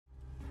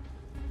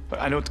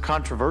But I know it's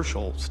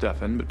controversial,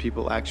 Stefan, but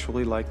people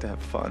actually like to have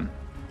fun.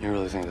 You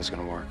really think this is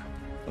gonna work?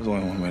 There's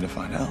only one way to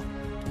find out.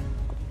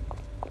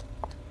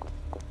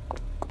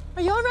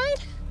 Are you all right?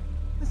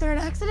 Was there an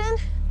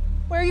accident?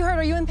 Where are you hurt?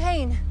 Are you in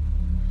pain?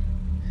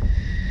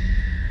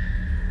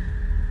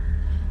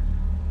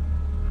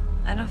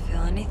 I don't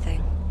feel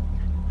anything.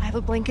 I have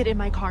a blanket in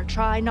my car.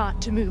 Try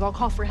not to move. I'll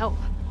call for help.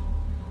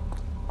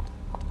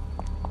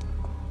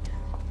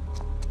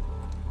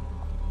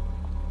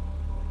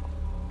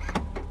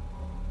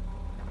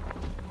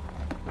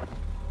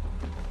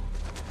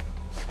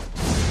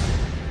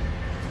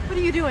 What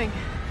are you doing?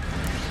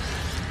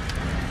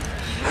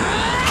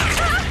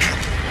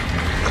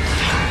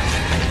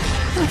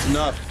 That's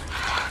enough.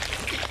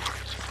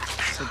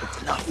 I said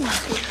that's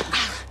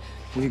enough.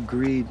 We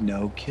agreed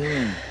no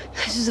killing.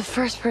 This is the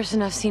first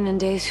person I've seen in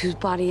days whose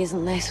body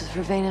isn't laced with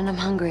vervain, and I'm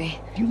hungry.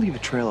 If you leave a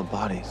trail of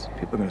bodies,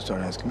 people are gonna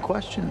start asking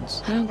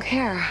questions. I don't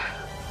care.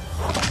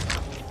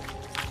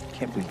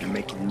 Can't believe you're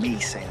making me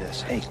say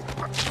this. Hey,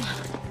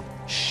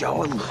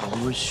 show a little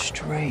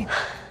restraint.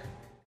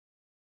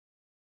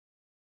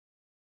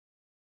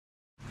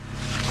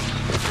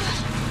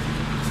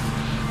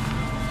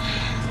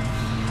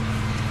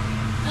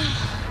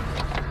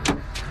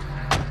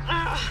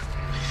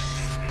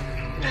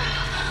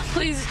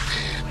 Please,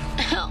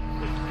 help.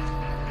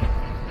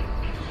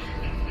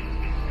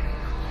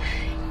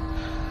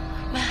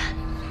 Matt.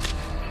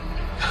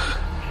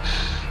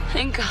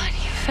 Thank God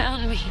you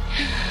found me.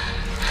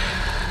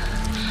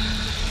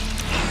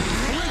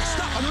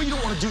 Stop! I know you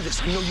don't want to do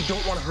this. I know you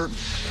don't want to hurt me.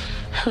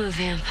 I'm a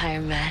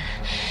vampire, Matt.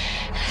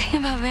 The thing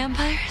about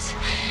vampires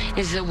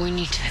is that we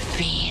need to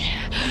feed.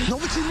 No,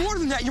 but you're more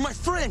than that. You're my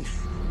friend.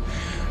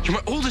 You're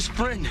my oldest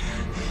friend.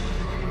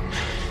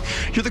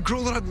 You're the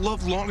girl that I've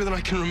loved longer than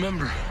I can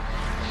remember.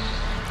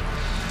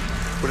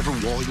 Whatever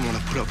wall you want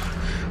to put up,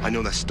 I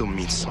know that still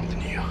means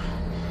something to you.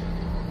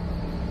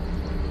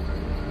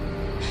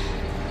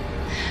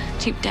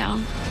 Deep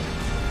down,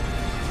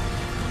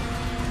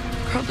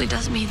 probably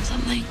does mean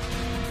something.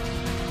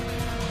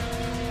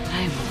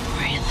 I'm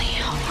really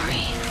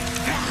hungry.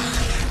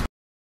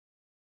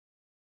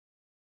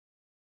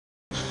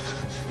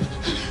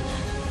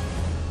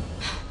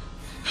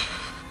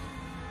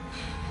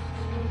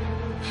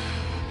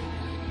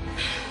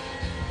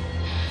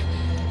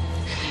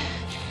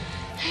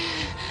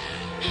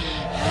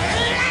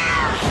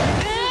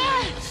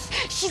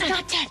 She's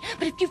not dead,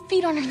 but if you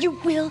feed on her, you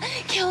will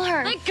kill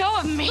her. Let go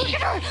of me. Look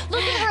at her.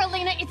 Look at her,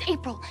 Elena. It's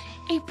April.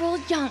 April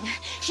Young.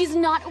 She's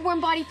not a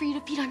warm body for you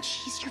to feed on.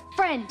 She's your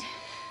friend.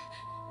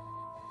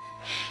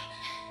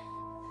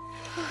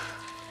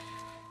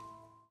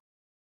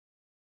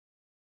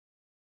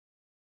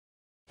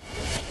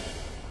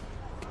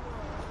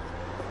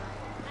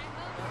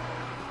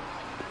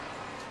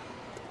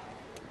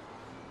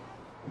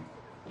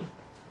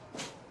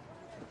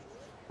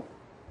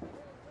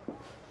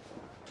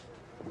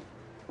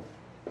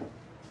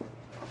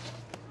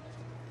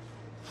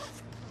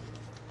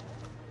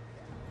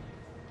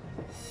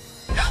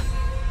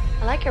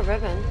 I like your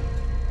ribbon.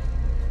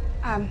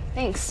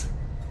 Thanks.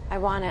 I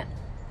want it.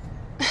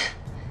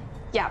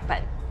 Yeah,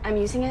 but I'm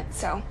using it,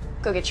 so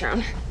go get your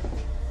own.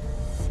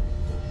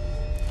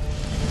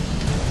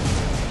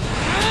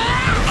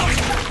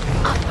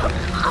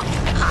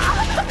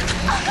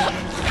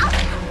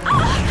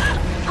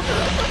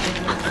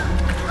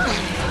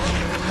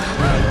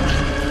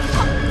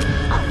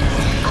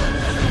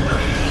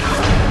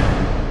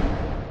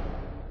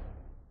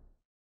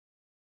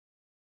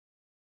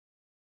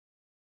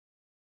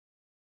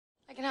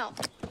 I can help.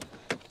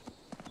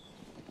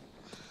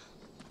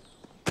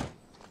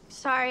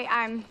 Sorry,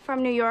 I'm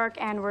from New York,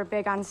 and we're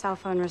big on cell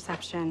phone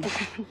reception.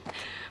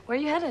 Where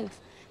are you headed?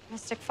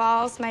 Mystic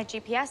Falls, my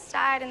GPS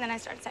died, and then I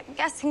started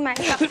second-guessing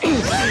myself.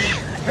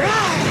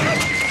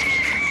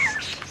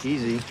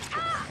 Easy.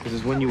 This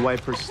is when you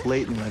wipe her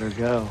slate and let her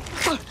go.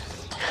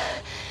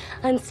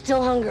 I'm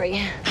still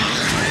hungry.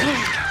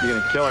 You're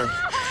gonna kill her.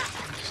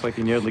 Just like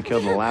you nearly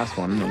killed the last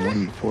one, the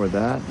one before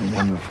that, and the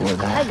one before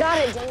that. I got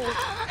it, Jenny.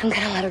 I'm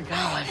gonna let her go.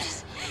 I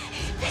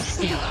just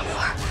need a little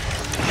more.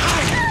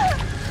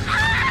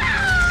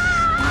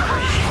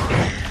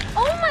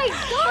 Oh my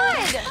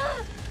God!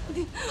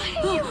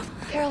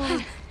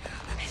 Caroline,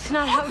 it's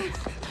not how.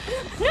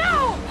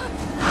 No!